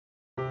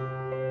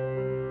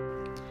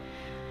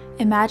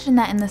Imagine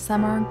that in the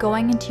summer,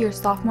 going into your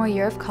sophomore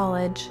year of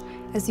college,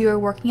 as you are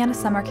working at a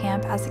summer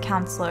camp as a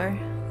counselor,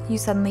 you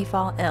suddenly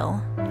fall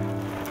ill.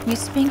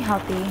 Used to being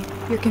healthy,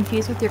 you're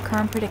confused with your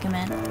current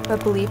predicament,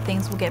 but believe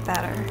things will get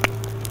better.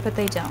 But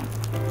they don't.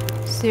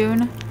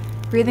 Soon,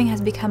 breathing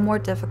has become more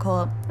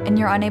difficult, and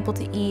you're unable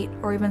to eat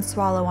or even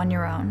swallow on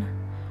your own.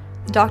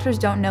 The doctors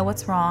don't know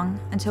what's wrong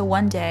until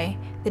one day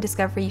they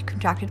discover you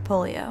contracted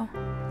polio.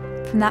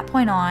 From that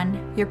point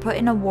on, you're put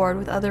in a ward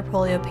with other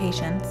polio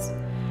patients.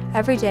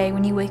 Every day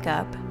when you wake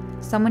up,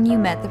 someone you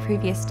met the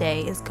previous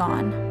day is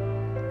gone.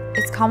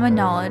 It's common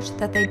knowledge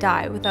that they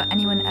die without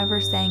anyone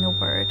ever saying a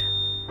word.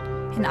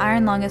 An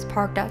iron lung is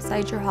parked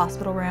outside your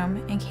hospital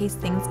room in case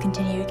things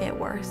continue to get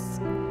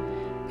worse.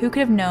 Who could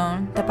have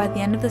known that by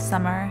the end of the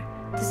summer,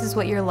 this is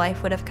what your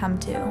life would have come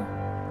to?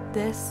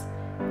 This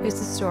is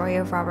the story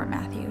of Robert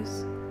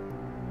Matthews.